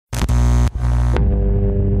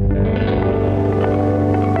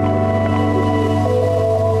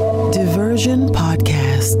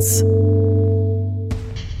results.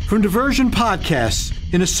 From Diversion Podcasts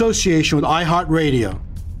in association with iHeartRadio,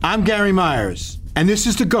 I'm Gary Myers, and this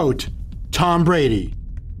is the GOAT, Tom Brady.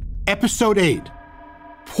 Episode 8,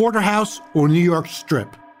 Porterhouse or New York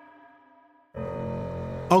Strip.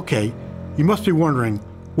 Okay, you must be wondering,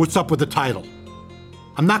 what's up with the title?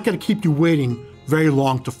 I'm not going to keep you waiting very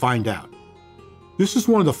long to find out. This is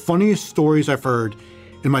one of the funniest stories I've heard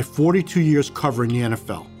in my 42 years covering the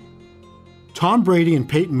NFL. Tom Brady and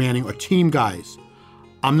Peyton Manning are team guys.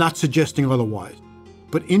 I'm not suggesting otherwise.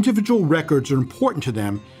 But individual records are important to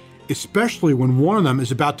them, especially when one of them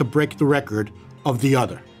is about to break the record of the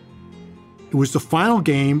other. It was the final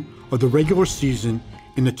game of the regular season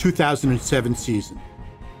in the 2007 season.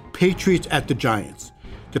 Patriots at the Giants.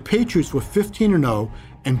 The Patriots were 15-0,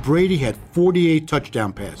 and Brady had 48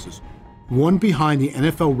 touchdown passes, one behind the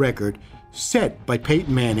NFL record set by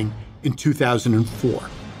Peyton Manning in 2004.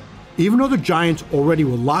 Even though the Giants already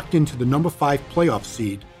were locked into the number 5 playoff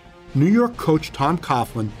seed, New York coach Tom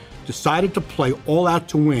Coughlin decided to play all out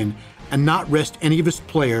to win and not rest any of his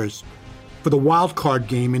players for the wild card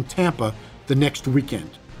game in Tampa the next weekend.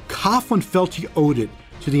 Coughlin felt he owed it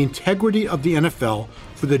to the integrity of the NFL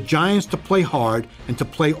for the Giants to play hard and to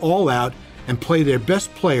play all out and play their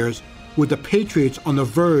best players, with the Patriots on the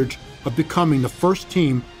verge of becoming the first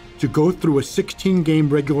team to go through a 16-game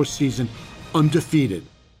regular season undefeated.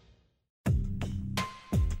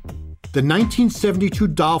 The 1972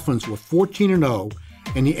 Dolphins were 14-0,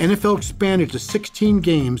 and the NFL expanded to 16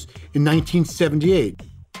 games in 1978.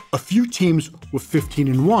 A few teams were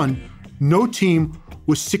 15-1, no team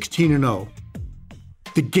was 16-0.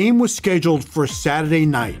 The game was scheduled for a Saturday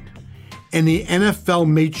night, and the NFL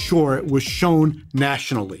made sure it was shown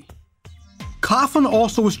nationally. Coughlin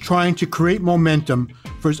also was trying to create momentum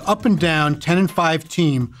for his up-and-down 10-5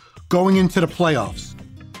 team going into the playoffs.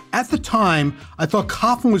 At the time, I thought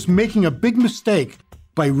Coughlin was making a big mistake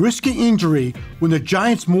by risking injury when the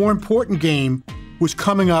Giants' more important game was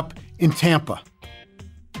coming up in Tampa.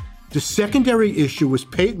 The secondary issue was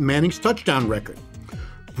Peyton Manning's touchdown record.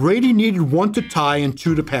 Brady needed 1 to tie and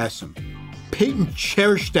 2 to pass him. Peyton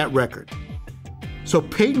cherished that record. So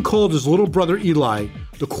Peyton called his little brother Eli,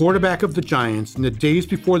 the quarterback of the Giants, in the days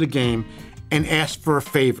before the game and asked for a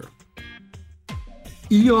favor.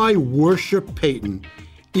 Eli worshiped Peyton,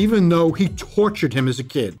 even though he tortured him as a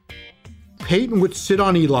kid. Peyton would sit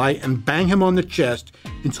on Eli and bang him on the chest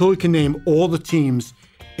until he could name all the teams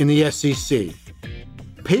in the SEC.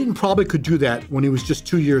 Peyton probably could do that when he was just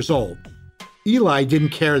 2 years old. Eli didn't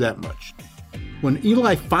care that much. When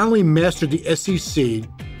Eli finally mastered the SEC,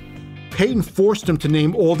 Peyton forced him to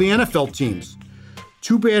name all the NFL teams.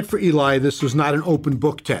 Too bad for Eli, this was not an open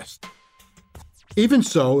book test. Even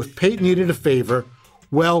so, if Peyton needed a favor,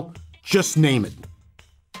 well, just name it.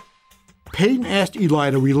 Peyton asked Eli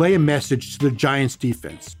to relay a message to the Giants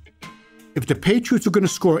defense. If the Patriots were going to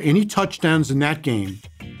score any touchdowns in that game,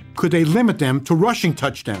 could they limit them to rushing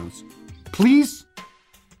touchdowns? Please?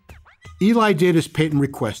 Eli did as Peyton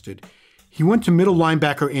requested. He went to middle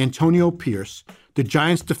linebacker Antonio Pierce, the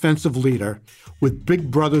Giants' defensive leader, with Big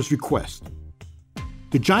Brother's request.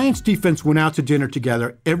 The Giants defense went out to dinner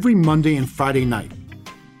together every Monday and Friday night.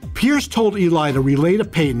 Pierce told Eli to relay to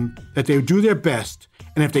Peyton that they would do their best,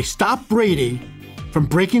 and if they stopped Brady from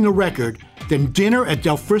breaking the record, then dinner at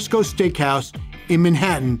Del Frisco Steakhouse in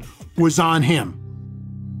Manhattan was on him.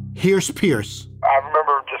 Here's Pierce. I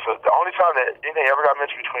remember just the only time that anything ever got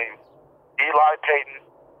mentioned between Eli, Peyton,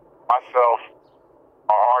 myself,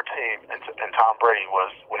 our team, and Tom Brady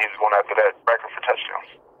was when he was going after that record for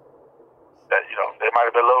touchdowns. That, there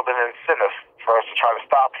might have been a little bit of incentive for us to try to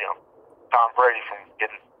stop him, Tom Brady, from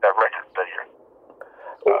getting that record that year.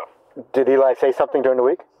 Did Eli say something during the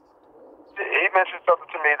week? He mentioned something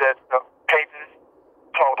to me that Peyton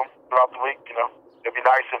told him throughout the week. It'd be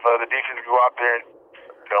nice if the defense would go out there and,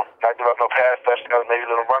 not give up no pass touchdowns, maybe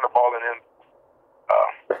let them run the ball, and then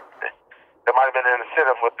there might have been an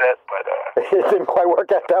incentive with that, but it didn't quite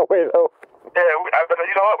work out that way, though. Yeah, but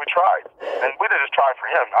you know what? We tried, and we didn't just try for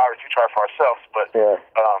him. Obviously, we tried for ourselves, but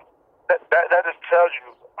that just tells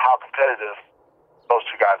you how competitive those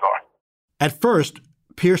two guys are. At first,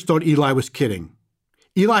 Pierce thought Eli was kidding.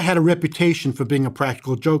 Eli had a reputation for being a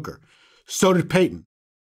practical joker. So did Peyton.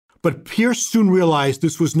 But Pierce soon realized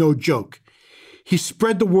this was no joke. He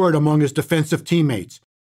spread the word among his defensive teammates.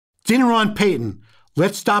 Dinner on Peyton.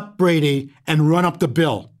 Let's stop Brady and run up the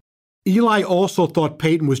bill. Eli also thought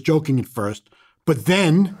Peyton was joking at first, But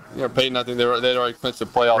then, Peyton, I think they'd already clinched a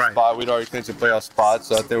playoff spot. We'd already clinched a playoff spot,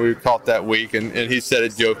 so I think we caught that week. And he said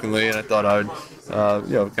it jokingly, and I thought I would,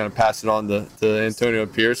 kind of pass it on to Antonio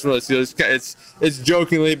Pierce. Well, it's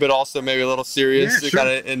jokingly, but also maybe a little serious, kind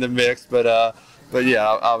of in the mix. But yeah,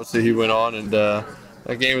 obviously he went on, and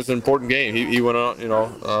that game was an important game. He went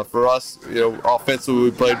on, for us, offensively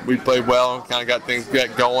we played well and kind of got things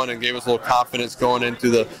going and gave us a little confidence going into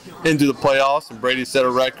the playoffs. And Brady set a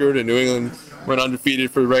record, and New England went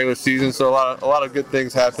undefeated for the regular season. So a lot of good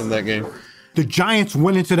things happened in that game. The Giants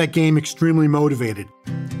went into that game extremely motivated.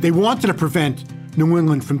 They wanted to prevent New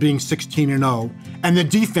England from being 16-0, and the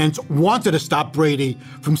defense wanted to stop Brady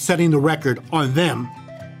from setting the record on them.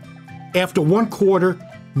 After one quarter,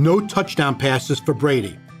 no touchdown passes for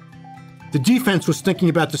Brady. The defense was thinking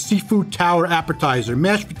about the seafood tower appetizer,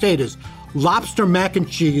 mashed potatoes, lobster mac and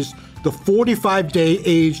cheese, the 45-day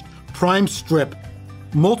aged prime strip,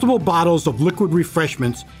 multiple bottles of liquid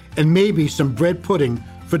refreshments, and maybe some bread pudding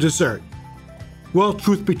for dessert. Well,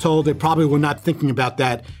 truth be told, they probably were not thinking about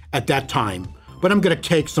that at that time, but I'm going to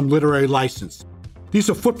take some literary license. These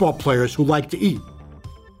are football players who like to eat.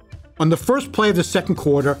 On the first play of the second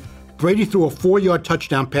quarter, Brady threw a 4-yard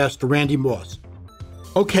touchdown pass to Randy Moss.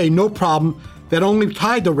 Okay, no problem. That only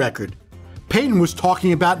tied the record. Peyton was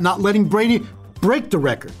talking about not letting Brady break the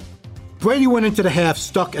record. Brady went into the half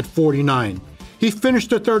stuck at 49. He finished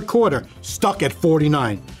the third quarter stuck at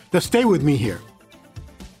 49. Now stay with me here.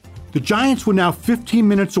 The Giants were now 15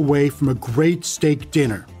 minutes away from a great steak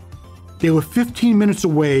dinner. They were 15 minutes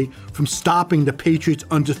away from stopping the Patriots'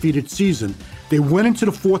 undefeated season. They went into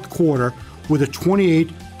the fourth quarter with a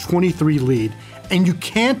 28-23 lead, and you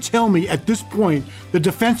can't tell me at this point the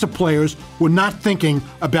defensive players were not thinking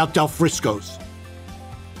about Del Frisco's.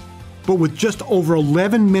 But with just over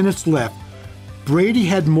 11 minutes left, Brady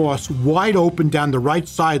had Moss wide open down the right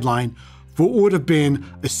sideline for what would have been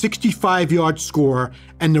a 65-yard score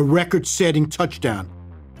and the record-setting touchdown.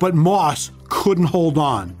 But Moss couldn't hold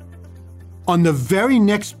on. On the very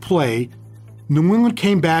next play, New England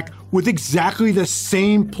came back with exactly the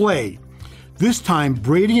same play. This time,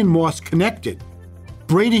 Brady and Moss connected.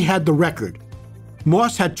 Brady had the record.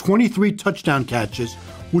 Moss had 23 touchdown catches,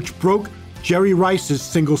 which broke Jerry Rice's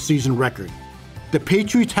single-season record. The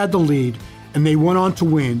Patriots had the lead, and they went on to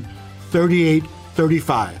win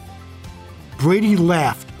 38-35. Brady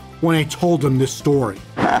laughed when I told him this story.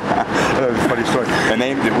 That was a funny story.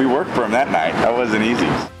 And we worked for him that night. That wasn't easy.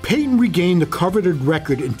 Peyton regained the coveted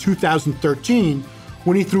record in 2013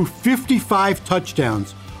 when he threw 55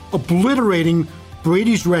 touchdowns, obliterating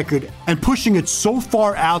Brady's record and pushing it so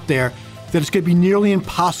far out there that it's going to be nearly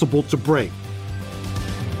impossible to break.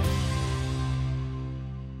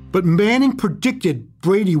 But Manning predicted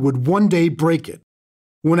Brady would one day break it.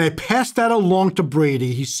 When I passed that along to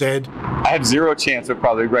Brady, he said, I had zero chance of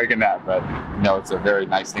probably breaking that, but it's a very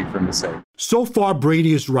nice thing for him to say. So far,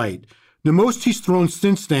 Brady is right. The most he's thrown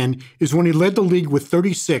since then is when he led the league with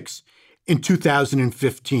 36 in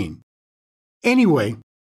 2015. Anyway,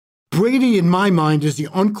 Brady, in my mind, is the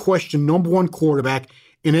unquestioned number one quarterback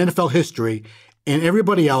in NFL history, and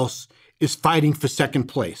everybody else is fighting for second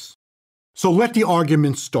place. So let the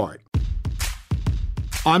arguments start.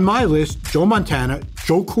 On my list, Joe Montana,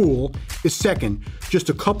 Joe Cool, is second, just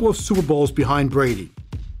a couple of Super Bowls behind Brady.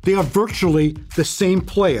 They are virtually the same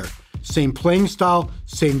player, same playing style,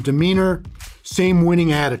 same demeanor, same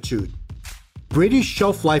winning attitude. Brady's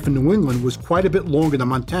shelf life in New England was quite a bit longer than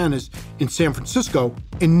Montana's in San Francisco,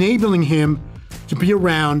 enabling him to be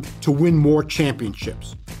around to win more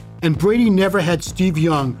championships. And Brady never had Steve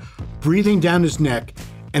Young breathing down his neck,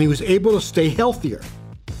 and he was able to stay healthier.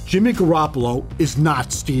 Jimmy Garoppolo is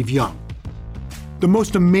not Steve Young. The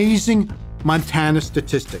most amazing Montana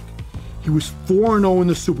statistic: he was 4-0 in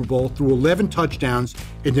the Super Bowl, threw 11 touchdowns,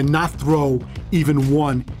 and did not throw even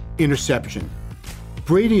one interception.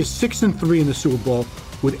 Brady is 6-3 in the Super Bowl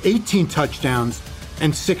with 18 touchdowns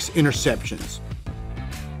and 6 interceptions.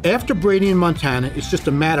 After Brady and Montana, it's just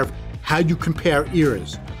a matter of how you compare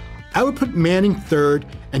eras. I would put Manning third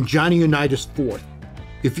and Johnny Unitas fourth.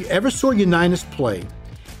 If you ever saw Unitas play,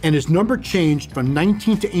 and his number changed from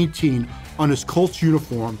 19 to 18 on his Colts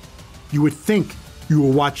uniform, you would think you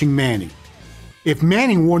were watching Manning. If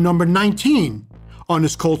Manning wore number 19 on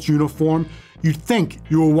his Colts uniform, you'd think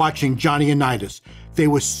you were watching Johnny Unitas. They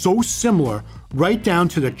were so similar, right down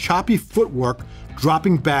to the choppy footwork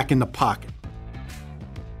dropping back in the pocket.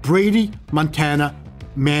 Brady, Montana,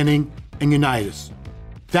 Manning, and Unitas.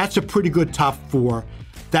 That's a pretty good top four.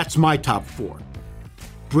 That's my top four.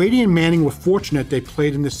 Brady and Manning were fortunate they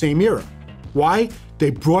played in the same era. Why?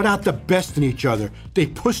 They brought out the best in each other. They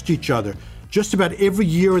pushed each other. just about every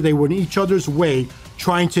year they were in each other's way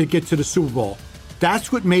trying to get to the Super Bowl.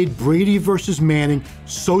 That's what made Brady versus Manning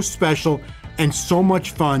so special and so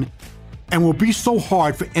much fun, and will be so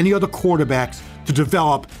hard for any other quarterbacks to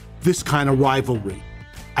develop this kind of rivalry.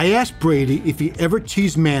 I asked Brady if he ever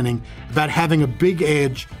teased Manning about having a big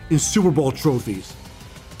edge in Super Bowl trophies.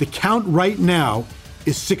 The count right now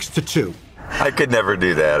is 6-2. I could never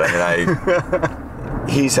do that.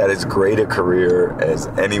 He's had as great a career as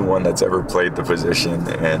anyone that's ever played the position,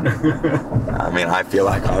 and I feel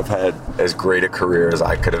like I've had as great a career as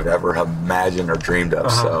I could have ever imagined or dreamed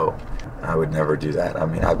of. So I would never do that.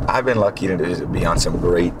 I've been lucky to be on some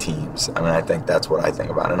great teams. I think that's what I think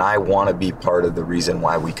about, and I want to be part of the reason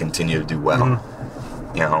why we continue to do well.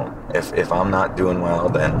 If I'm not doing well,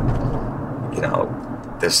 then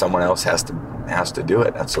there's someone else has to do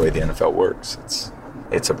it. That's the way the NFL works.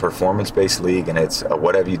 It's a performance-based league, and it's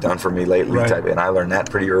what have you done for me lately type. And I learned that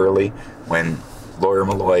pretty early when Lawyer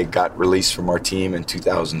Malloy got released from our team in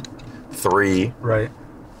 2003. Right.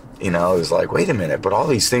 It was like, wait a minute, but all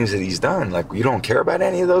these things that he's done, like, you don't care about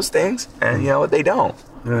any of those things? And you know what? They don't.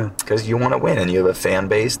 Yeah. Because you want to win, and you have a fan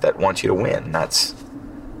base that wants you to win. And that's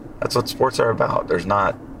what sports are about. There's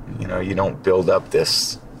not, you don't build up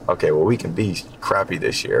this, okay, well, we can be crappy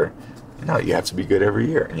this year. No, you have to be good every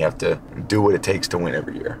year, and you have to do what it takes to win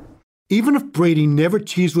every year. Even if Brady never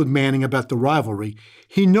teased with Manning about the rivalry,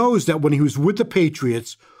 he knows that when he was with the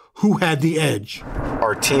Patriots, who had the edge.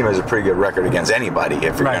 Our team has a pretty good record against anybody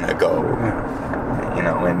if you're going to go.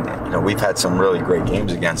 And we've had some really great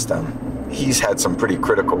games against them. He's had some pretty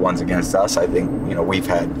critical ones against us. I think, we've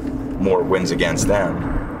had more wins against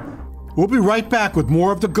them. We'll be right back with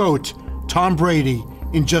more of the GOAT, Tom Brady,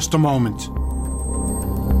 in just a moment.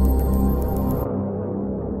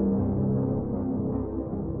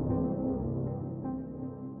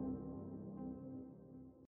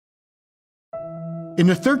 In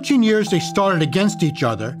the 13 years they started against each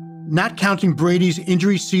other, not counting Brady's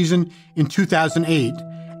injury season in 2008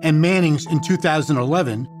 and Manning's in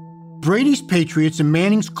 2011, Brady's Patriots and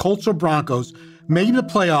Manning's Colts or Broncos made the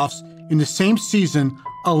playoffs in the same season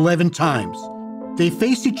 11 times. They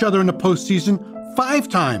faced each other in the postseason 5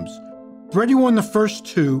 times. Brady won the first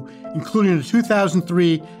 2, including the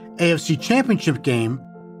 2003 AFC Championship game,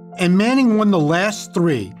 and Manning won the last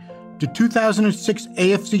 3, the 2006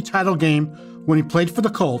 AFC title game when he played for the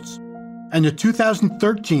Colts, and the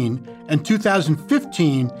 2013 and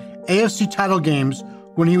 2015 AFC title games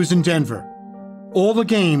when he was in Denver. All the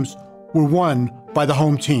games were won by the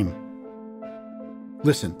home team.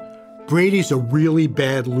 Listen, Brady's a really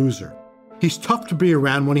bad loser. He's tough to be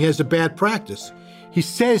around when he has a bad practice. He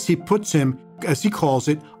says he puts him, as he calls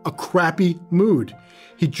it, a crappy mood.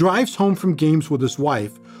 He drives home from games with his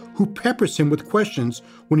wife, who peppers him with questions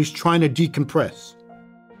when he's trying to decompress.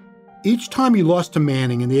 Each time he lost to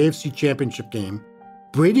Manning in the AFC Championship game,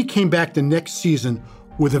 Brady came back the next season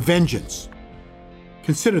with a vengeance.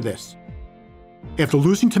 Consider this. After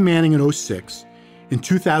losing to Manning in 2006, in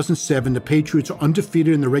 2007 the Patriots are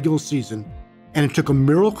undefeated in the regular season, and it took a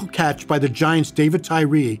miracle catch by the Giants' David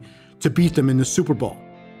Tyree to beat them in the Super Bowl.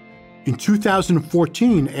 In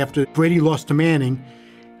 2014, after Brady lost to Manning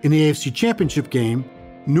in the AFC Championship game,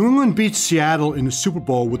 New England beat Seattle in the Super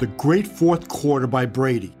Bowl with a great fourth quarter by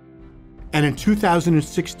Brady. And in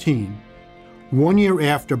 2016, 1 year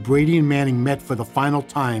after Brady and Manning met for the final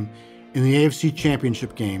time in the AFC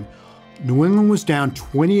Championship game, New England was down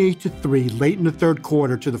 28-3 late in the third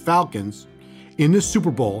quarter to the Falcons in the Super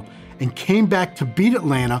Bowl and came back to beat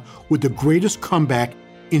Atlanta with the greatest comeback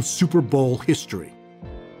in Super Bowl history.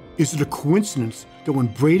 Is it a coincidence that when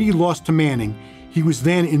Brady lost to Manning, he was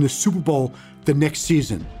then in the Super Bowl the next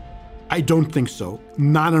season? I don't think so.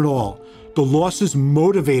 Not at all. The losses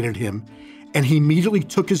motivated him, and he immediately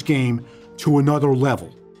took his game to another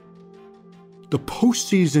level. The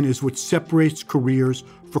postseason is what separates careers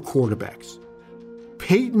for quarterbacks.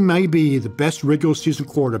 Peyton may be the best regular season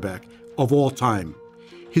quarterback of all time.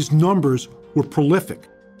 His numbers were prolific,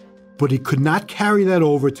 but he could not carry that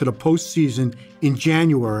over to the postseason in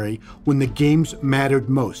January when the games mattered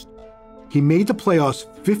most. He made the playoffs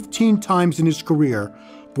 15 times in his career,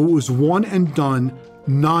 but was one and done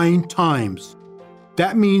 9 times.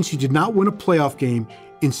 That means he did not win a playoff game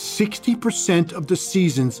in 60% of the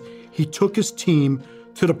seasons he took his team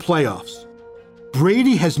to the playoffs.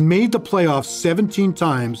 Brady has made the playoffs 17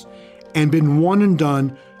 times and been one and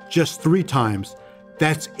done just 3 times.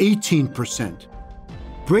 That's 18%.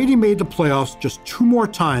 Brady made the playoffs just 2 more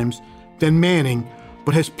times than Manning,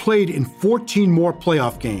 but has played in 14 more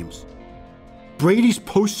playoff games. Brady's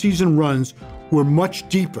postseason runs were much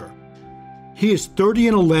deeper. He is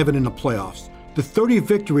 30-11 in the playoffs, The 30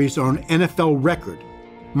 victories are an NFL record.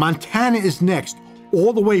 Montana is next,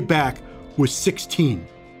 all the way back with 16.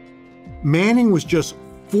 Manning was just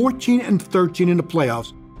 14-13 in the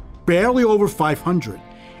playoffs, barely over 500.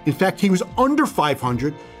 In fact, he was under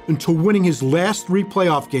 500 until winning his last 3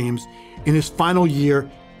 playoff games in his final year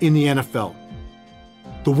in the NFL.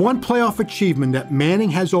 The one playoff achievement that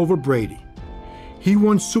Manning has over Brady, he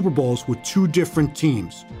won Super Bowls with 2 different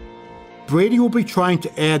teams. Brady will be trying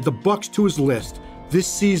to add the Bucs to his list this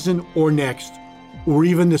season or next, or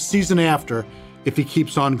even the season after if he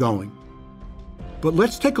keeps on going. But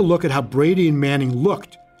let's take a look at how Brady and Manning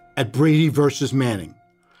looked at Brady versus Manning.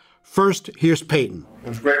 First, here's Peyton. It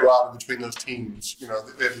was a great rivalry between those teams. You know,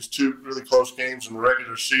 they had these 2 really close games in the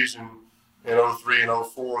regular season in 03 and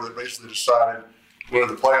 04 that basically decided where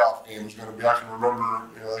the playoff game was going to be. I can remember,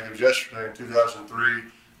 like it was yesterday in 2003,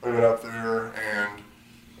 we went up there and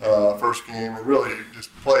first game and really just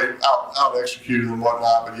played out executed and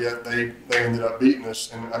whatnot, but yet they ended up beating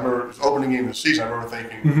us. And I remember it was the opening game of the season. I remember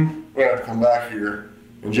thinking, we're going to have to come back here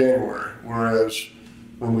in January. Whereas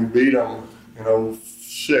when we beat them in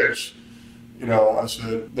 06, I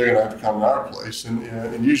said, they're going to have to come to our place.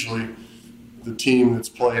 And usually the team that's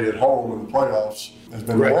played at home in the playoffs has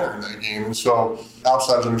been the winner in that game. And so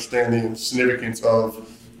outsiders understanding the significance of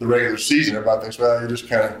the regular season, everybody thinks, well, you just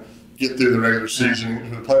kind of get through the regular season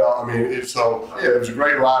into the playoff. I mean, it was a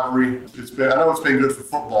great rivalry. I know it's been good for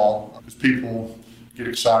football because people get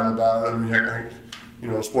excited about it. I mean, I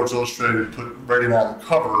think, Sports Illustrated put Brady and I on the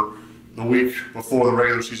cover the week before the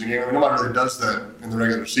regular season game. I mean, nobody really does that in the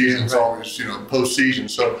regular season. It's always, postseason.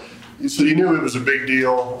 So you knew it was a big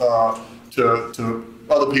deal to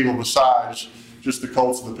other people besides just the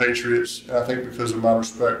Colts and the Patriots. And I think because of my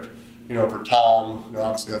respect, for Tom,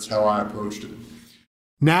 obviously that's how I approached it.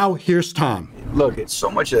 Now here's Tom. Look, it's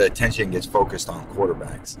so much of the attention gets focused on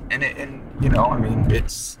quarterbacks,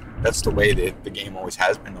 that's the way that the game always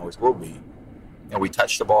has been, always will be. We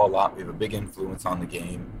touch the ball a lot. We have a big influence on the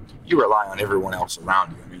game. You rely on everyone else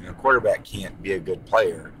around you. I mean, a quarterback can't be a good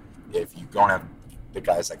player if you don't have the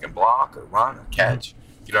guys that can block or run or catch.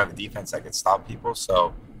 You don't have a defense that can stop people.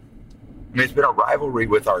 So, it's been a rivalry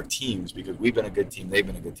with our teams because we've been a good team, they've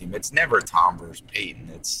been a good team. It's never Tom versus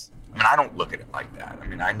Peyton. I don't look at it like that.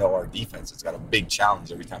 I know our defense has got a big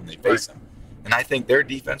challenge every time they face them. And I think their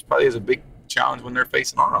defense probably has a big challenge when they're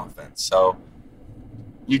facing our offense. So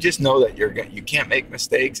you just know that you can't make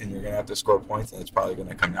mistakes and you're going to have to score points, and it's probably going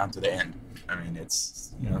to come down to the end.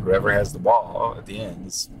 It's, whoever has the ball at the end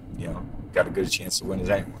is, got a good chance to win as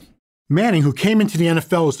anyone. Manning, who came into the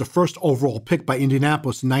NFL as the first overall pick by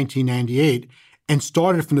Indianapolis in 1998 and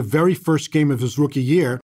started from the very first game of his rookie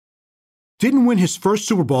year, didn't win his first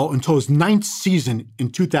Super Bowl until his 9th season in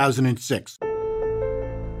 2006.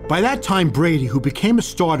 By that time, Brady, who became a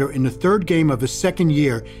starter in the 3rd game of his 2nd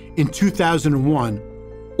year in 2001,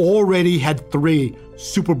 already had 3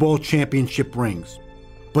 Super Bowl championship rings.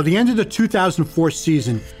 By the end of the 2004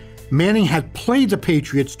 season, Manning had played the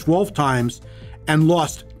Patriots 12 times and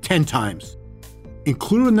lost 10 times.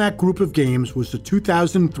 Included in that group of games was the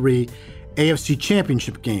 2003 AFC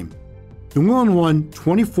Championship game. New England won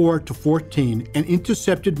 24-14 and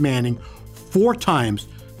intercepted Manning 4 times,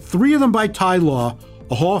 3 of them by Ty Law,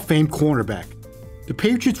 a Hall of Fame cornerback. The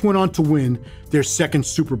Patriots went on to win their 2nd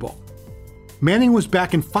Super Bowl. Manning was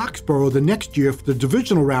back in Foxborough the next year for the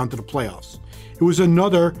divisional round of the playoffs. It was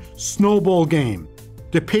another snowball game.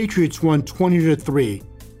 The Patriots won 20-3.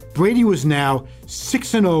 Brady was now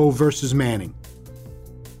 6-0 versus Manning.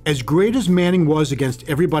 As great as Manning was against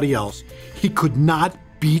everybody else, he could not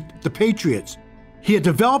beat the Patriots. He had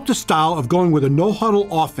developed a style of going with a no-huddle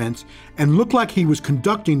offense and looked like he was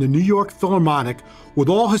conducting the New York Philharmonic with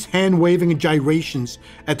all his hand-waving and gyrations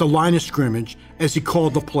at the line of scrimmage as he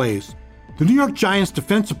called the plays. The New York Giants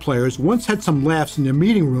defensive players once had some laughs in their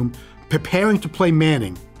meeting room preparing to play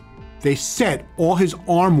Manning. They set all his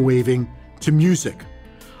arm waving to music.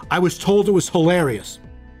 I was told it was hilarious.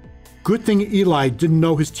 Good thing Eli didn't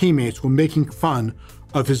know his teammates were making fun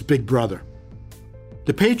of his big brother.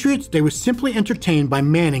 The Patriots, they were simply entertained by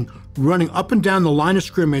Manning running up and down the line of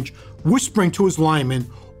scrimmage, whispering to his linemen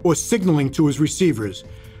or signaling to his receivers.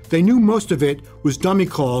 They knew most of it was dummy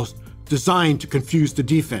calls designed to confuse the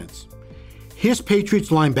defense. Here's Patriots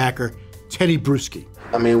linebacker Teddy Bruschi.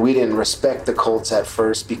 We didn't respect the Colts at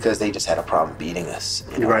first because they just had a problem beating us.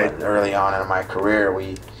 Early on in my career,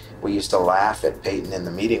 we used to laugh at Peyton in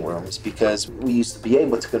the meeting rooms because we used to be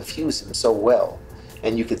able to confuse him so well.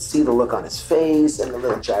 And you could see the look on his face and the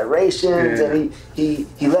little gyrations, and he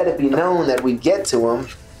let it be known that we'd get to him,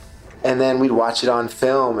 And then we'd watch it on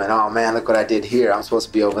film, and oh man, look what I did here. I'm supposed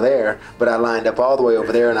to be over there, but I lined up all the way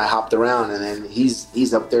over there, and I hopped around, and then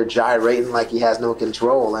he's up there gyrating like he has no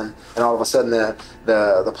control, and all of a sudden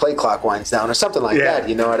the play clock winds down or something like that.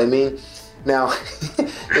 You know what I mean? Now,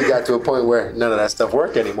 it got to a point where none of that stuff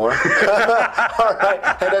worked anymore. All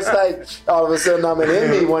right, and it's like all of a sudden I'm in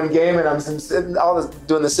Indy one game and I'm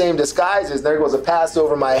doing the same disguises. There goes a pass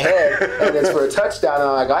over my head, and it's for a touchdown. And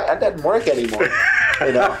I'm like, that doesn't work anymore.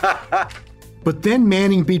 You know. But then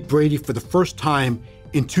Manning beat Brady for the first time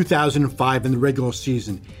in 2005 in the regular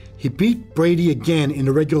season. He beat Brady again in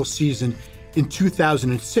the regular season in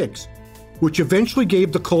 2006, which eventually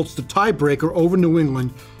gave the Colts the tiebreaker over New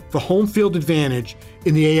England for home field advantage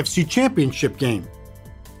in the AFC Championship game.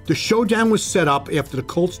 The showdown was set up after the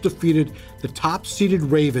Colts defeated the top-seeded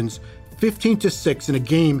Ravens 15-6 in a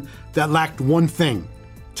game that lacked one thing: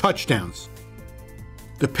 touchdowns.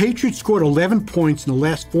 The Patriots scored 11 points in the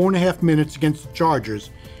last 4.5 minutes against the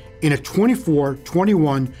Chargers in a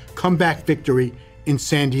 24-21 comeback victory in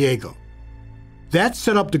San Diego. That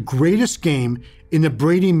set up the greatest game in the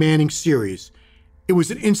Brady-Manning series. It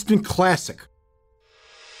was an instant classic.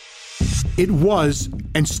 It was,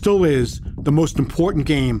 and still is, the most important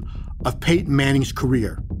game of Peyton Manning's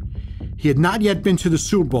career. He had not yet been to the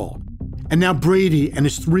Super Bowl, and now Brady and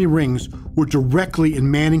his 3 rings were directly in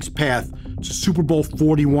Manning's path to Super Bowl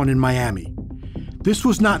 41 in Miami. This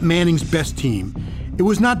was not Manning's best team. It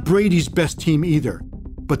was not Brady's best team either,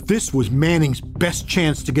 but this was Manning's best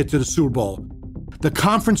chance to get to the Super Bowl, the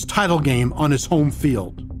conference title game on his home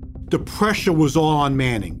field. The pressure was all on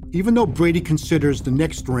Manning. Even though Brady considers the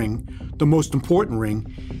next ring the most important ring,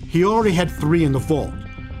 he already had 3 in the vault.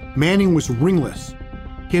 Manning was ringless.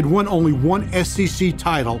 He had won only one SEC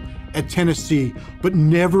title at Tennessee, but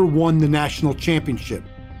never won the national championship.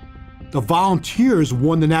 The Volunteers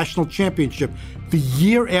won the national championship the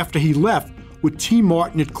year after he left with T.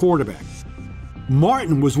 Martin at quarterback.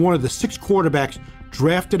 Martin was one of the 6 quarterbacks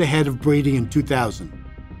drafted ahead of Brady in 2000.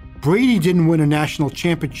 Brady didn't win a national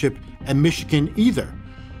championship at Michigan either.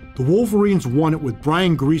 The Wolverines won it with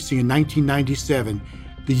Brian Griese in 1997,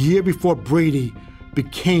 the year before Brady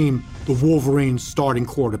became the Wolverines' starting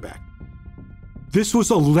quarterback. This was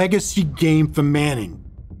a legacy game for Manning.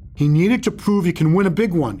 He needed to prove he can win a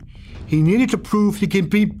big one. He needed to prove he can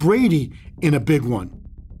beat Brady in a big one.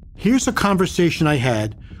 Here's a conversation I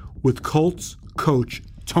had with Colts coach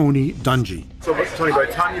Tony Dungy. So, Tony, by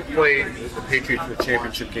the time you played the Patriots in the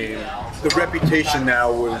championship game, the reputation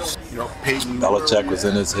now was, Peyton. Belichick was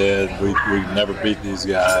in his head. We never beat these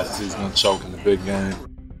guys. He's going to choke in the big game.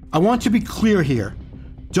 I want to be clear here.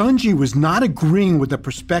 Dungy was not agreeing with the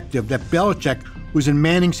perspective that Belichick was in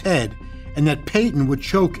Manning's head and that Peyton would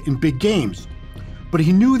choke in big games. But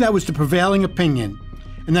he knew that was the prevailing opinion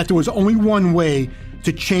and that there was only one way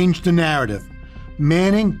to change the narrative.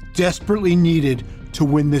 Manning desperately needed to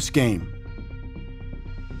win this game.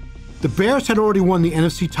 The Bears had already won the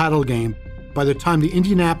NFC title game by the time the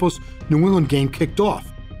Indianapolis-New England game kicked off.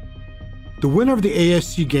 The winner of the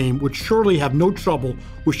AFC game would surely have no trouble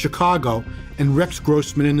with Chicago and Rex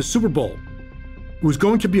Grossman in the Super Bowl. It was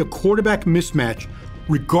going to be a quarterback mismatch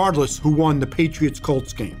regardless who won the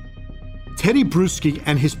Patriots-Colts game. Teddy Bruschi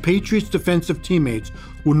and his Patriots defensive teammates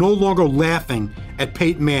were no longer laughing at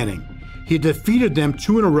Peyton Manning. He had defeated them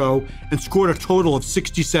 2 in a row and scored a total of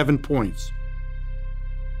 67 points.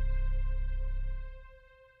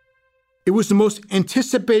 It was the most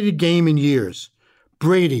anticipated game in years.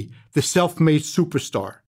 Brady, the self-made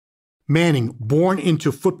superstar. Manning, born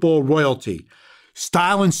into football royalty.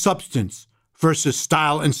 Style and substance versus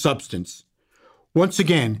style and substance. Once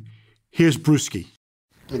again, here's Bruschi.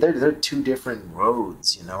 I mean, they're 2 different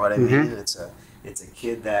roads, you know what I mean? It's a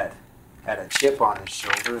kid that had a chip on his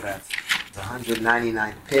shoulder that's the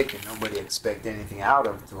 199th pick and nobody expect anything out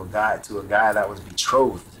of to a guy that was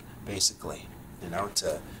betrothed, basically,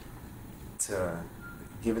 to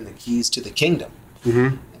giving the keys to the kingdom.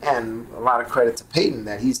 And a lot of credit to Peyton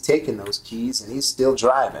that he's taken those keys and he's still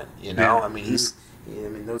driving, I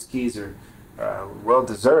mean, those keys are well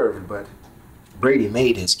deserved, but Brady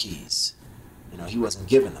made his keys. He wasn't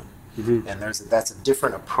giving them. And that's a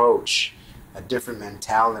different approach, a different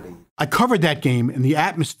mentality. I covered that game, and the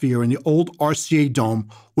atmosphere in the old RCA Dome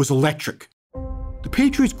was electric. The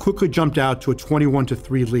Patriots quickly jumped out to a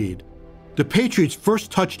 21-3 lead. The Patriots' first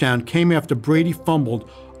touchdown came after Brady fumbled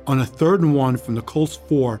on a 3rd and 1 from the Colts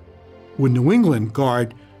 4, with New England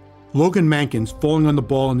guard Logan Mankins falling on the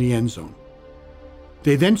ball in the end zone.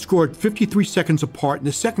 They then scored 53 seconds apart in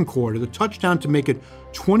the second quarter. The touchdown to make it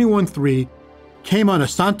 21-3 came on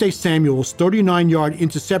Asante Samuel's 39-yard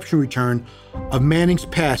interception return of Manning's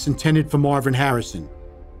pass intended for Marvin Harrison.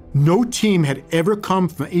 No team had ever come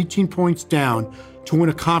from 18 points down to win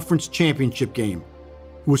a conference championship game.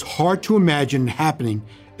 It was hard to imagine it happening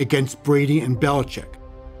against Brady and Belichick.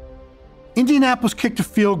 Indianapolis kicked a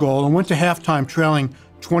field goal and went to halftime trailing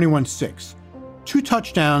 21-6. 2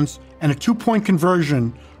 touchdowns and a 2-point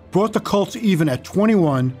conversion brought the Colts even at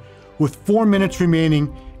 21 with 4 minutes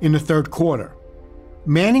remaining in the third quarter.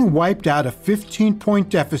 Manning wiped out a 15-point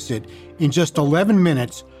deficit in just 11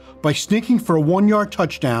 minutes by sneaking for a 1-yard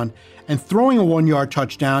touchdown and throwing a 1-yard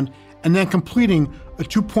touchdown and then completing a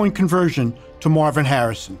 2-point conversion to Marvin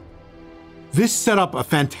Harrison. This set up a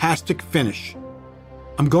fantastic finish.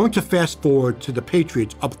 I'm going to fast forward to the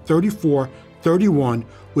Patriots up 34-31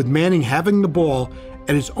 with Manning having the ball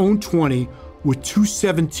at his own 20 with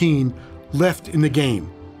 2:17 left in the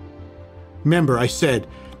game. Remember, I said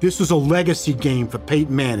this was a legacy game for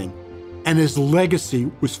Peyton Manning, and his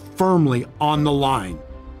legacy was firmly on the line.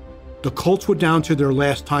 The Colts were down to their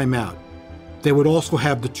last timeout. They would also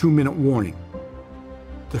have the 2-minute warning.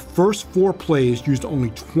 The first 4 plays used only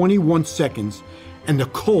 21 seconds, and the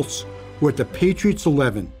Colts were at the Patriots'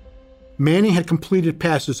 11. Manning had completed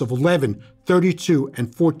passes of 11, 32,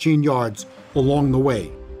 and 14 yards along the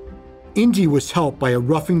way. Indy was helped by a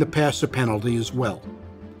roughing the passer penalty as well.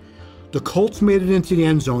 The Colts made it into the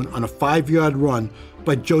end zone on a 5-yard run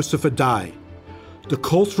by Joseph Adai. The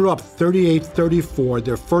Colts were up 38-34,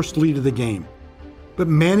 their first lead of the game. But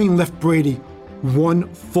Manning left Brady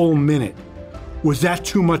 1 full minute. Was that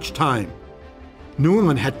too much time? New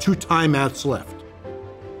England had 2 timeouts left.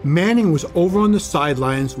 Manning was over on the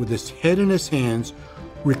sidelines with his head in his hands,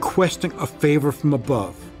 requesting a favor from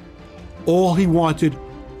above. All he wanted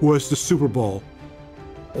was the Super Bowl.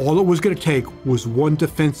 All it was going to take was one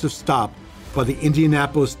defensive stop by the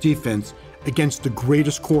Indianapolis defense against the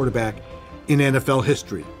greatest quarterback in NFL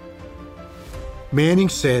history. Manning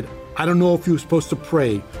said, "I don't know if he was supposed to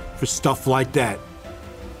pray for stuff like that,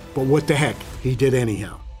 but what the heck, he did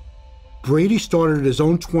anyhow." Brady started at his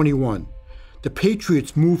own 21. The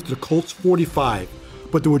Patriots moved to the Colts 45,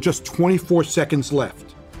 but there were just 24 seconds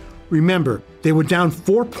left. Remember, they were down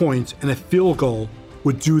 4 points and a field goal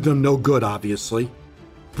would do them no good, obviously.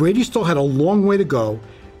 Brady still had a long way to go,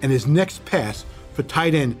 and his next pass for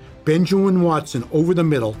tight end Benjamin Watson over the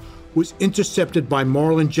middle was intercepted by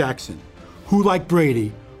Marlon Jackson, who, like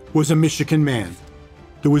Brady, was a Michigan man.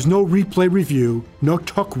 There was no replay review, no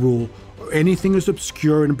tuck rule, or anything as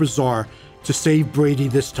obscure and bizarre to save Brady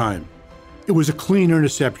this time. It was a clean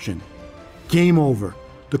interception. Game over.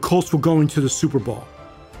 The Colts were going to the Super Bowl.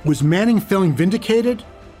 Was Manning feeling vindicated?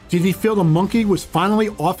 Did he feel the monkey was finally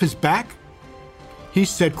off his back? He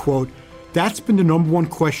said, quote, "That's been the number one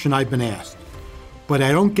question I've been asked. But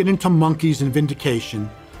I don't get into monkeys and vindication.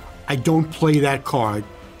 I don't play that card."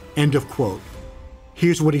 End of quote.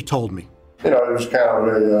 Here's what he told me. It was kind of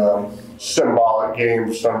a symbolic game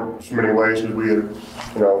in so many ways, because we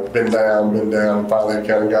had, been down, and finally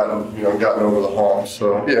kind of gotten over the hump.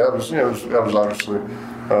 So yeah, that was obviously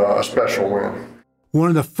a special win. One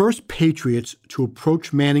of the first Patriots to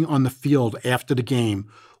approach Manning on the field after the game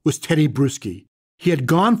was Teddy Bruschi. He had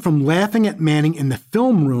gone from laughing at Manning in the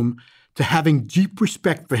film room to having deep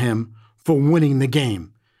respect for him for winning the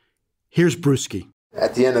game. Here's Bruschi.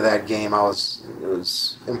 At the end of that game, it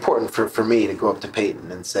was important for me to go up to Peyton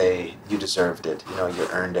and say, "You deserved it. You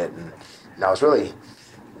earned it." And I was really,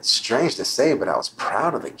 strange to say, but I was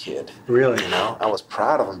proud of the kid. Really? I was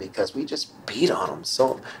proud of him because we just beat on him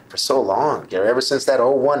for so long, Gary. Ever since that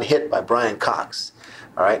 0-1 hit by Brian Cox,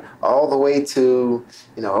 all right, all the way to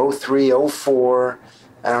 03, 04.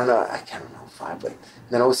 I can't remember 05, but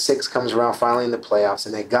then 06 comes around finally in the playoffs,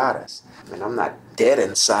 and they got us. I'm not dead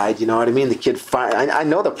inside, you know what I mean? The kid, I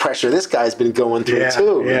know the pressure this guy's been going through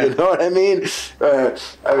too. Yeah. You know what I mean?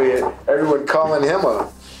 Everyone calling him a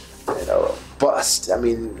bust.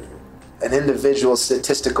 An individual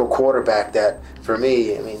statistical quarterback that, for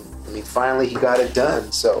me, finally he got it done.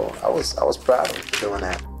 So I was proud of him for doing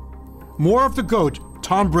that. More of the GOAT,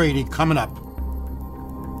 Tom Brady, coming up.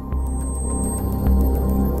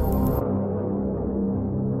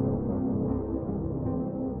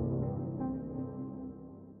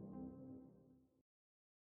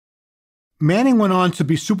 Manning went on to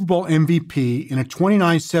be Super Bowl MVP in a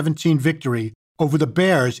 29-17 victory over the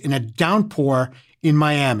Bears in a downpour in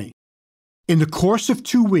Miami. In the course of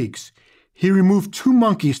 2 weeks, he removed 2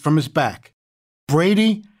 monkeys from his back,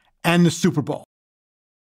 Brady and the Super Bowl.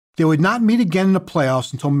 They would not meet again in the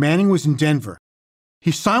playoffs until Manning was in Denver.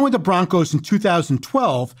 He signed with the Broncos in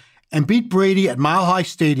 2012 and beat Brady at Mile High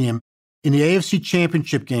Stadium in the AFC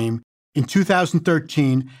Championship game in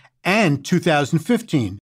 2013 and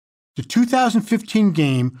 2015. The 2015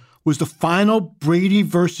 game was the final Brady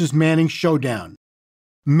versus Manning showdown.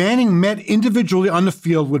 Manning met individually on the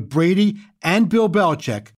field with Brady and Bill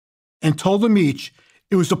Belichick and told them each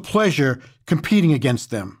it was a pleasure competing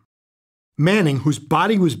against them. Manning, whose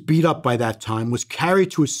body was beat up by that time, was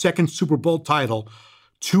carried to his second Super Bowl title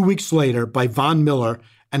 2 weeks later by Von Miller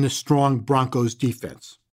and the strong Broncos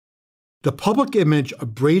defense. The public image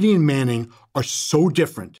of Brady and Manning are so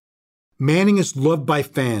different. Manning is loved by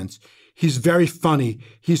fans. He's very funny.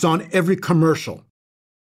 He's on every commercial.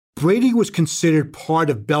 Brady was considered part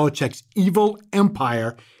of Belichick's evil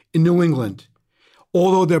empire in New England.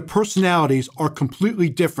 Although their personalities are completely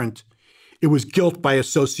different, it was guilt by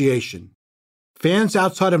association. Fans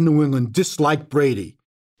outside of New England disliked Brady.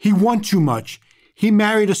 He won too much. He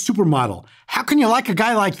married a supermodel. How can you like a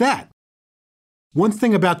guy like that? One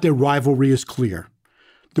thing about their rivalry is clear.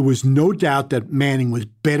 There was no doubt that Manning was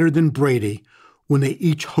better than Brady when they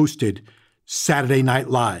each hosted Saturday Night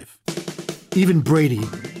Live. Even Brady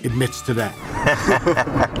admits to that.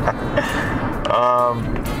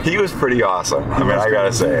 He was pretty awesome. I mean, I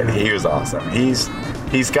gotta say it. He was awesome.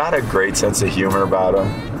 He's got a great sense of humor about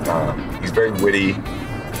him. He's very witty,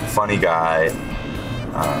 funny guy.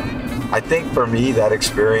 I think for me, that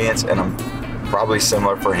experience, and I'm probably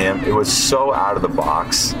similar for him, it was so out of the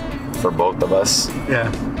box for both of us. Yeah.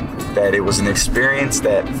 That it was an experience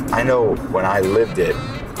that I know when I lived it,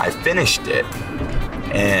 I finished it,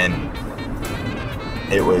 and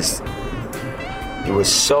it was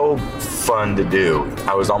so fun to do.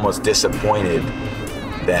 I was almost disappointed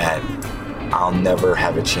that I'll never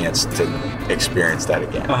have a chance to experience that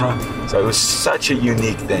again. So it was such a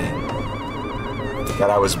unique thing that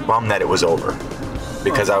I was bummed that it was over,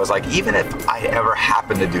 because I was like, even if I ever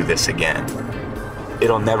happen to do this again,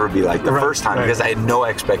 it'll never be like the first time, because I had no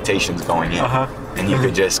expectations going in. And you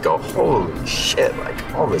could just go, holy shit, like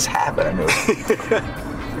all this happened.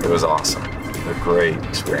 It was awesome. A great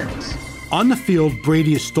experience. On the field,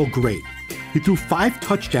 Brady is still great. He threw 5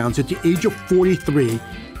 touchdowns at the age of 43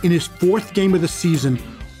 in his 4th game of the season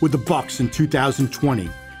with the Bucs in 2020.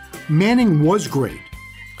 Manning was great.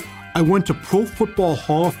 I went to Pro Football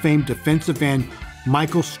Hall of Fame defensive end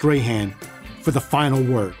Michael Strahan for the final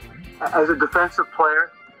word. As a defensive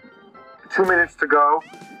player, 2 minutes to go,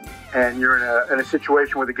 and you're in a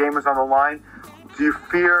situation where the game is on the line, do you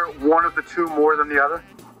fear one of the two more than the other?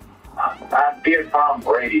 I fear Tom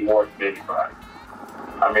Brady more than anybody.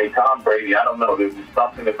 I mean, Tom Brady, I don't know, there's just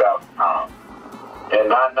something about Tom. And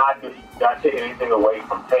not taking anything away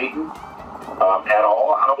from Peyton at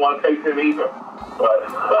all. I don't want to take him either.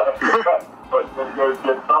 But there's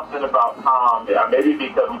just something about Tom. Yeah, maybe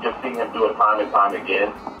because we just seen him do it time and time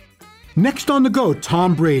again. Next on the go,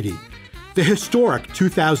 Tom Brady. The historic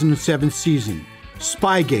 2007 season,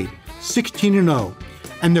 Spygate, 16-0,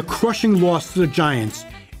 and the crushing loss to the Giants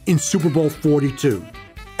in Super Bowl 42.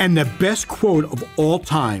 And the best quote of all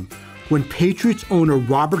time, when Patriots owner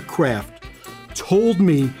Robert Kraft told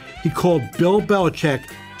me he called Bill Belichick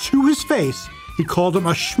to his face, he called him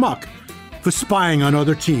a schmuck for spying on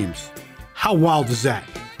other teams. How wild is that?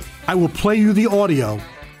 I will play you the audio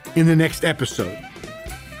in the next episode.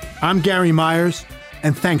 I'm Gary Myers,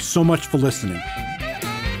 and thanks so much for listening.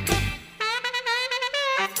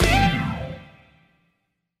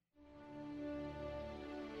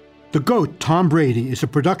 The GOAT, Tom Brady, is a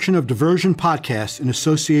production of Diversion Podcasts in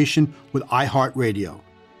association with iHeartRadio.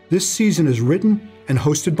 This season is written and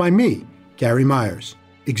hosted by me, Gary Myers.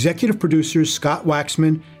 Executive producers Scott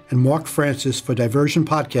Waxman and Mark Francis for Diversion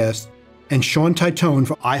Podcasts, and Sean Titone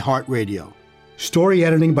for iHeartRadio. Story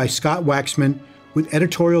editing by Scott Waxman with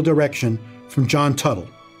editorial direction from John Tuttle.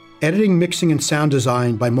 Editing, mixing, and sound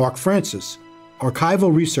design by Mark Francis.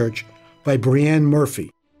 Archival research by Brianne Murphy.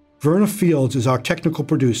 Verna Fields is our technical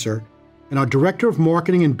producer, and our Director of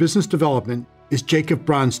Marketing and Business Development is Jacob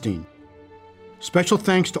Bronstein. Special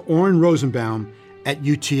thanks to Oren Rosenbaum at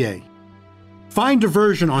UTA. Find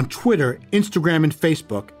Diversion on Twitter, Instagram, and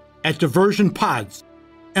Facebook at Diversion Pods.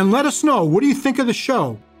 And let us know, what do you think of the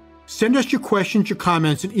show? Send us your questions, your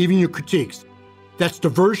comments, and even your critiques. That's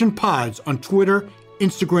Diversion Pods on Twitter,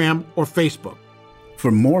 Instagram, or Facebook.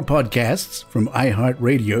 For more podcasts from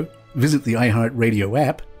iHeartRadio, visit the iHeartRadio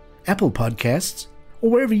app, Apple Podcasts,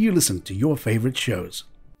 or wherever you listen to your favorite shows.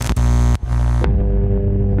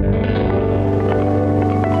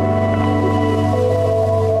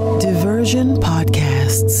 Diversion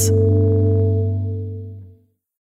Podcasts.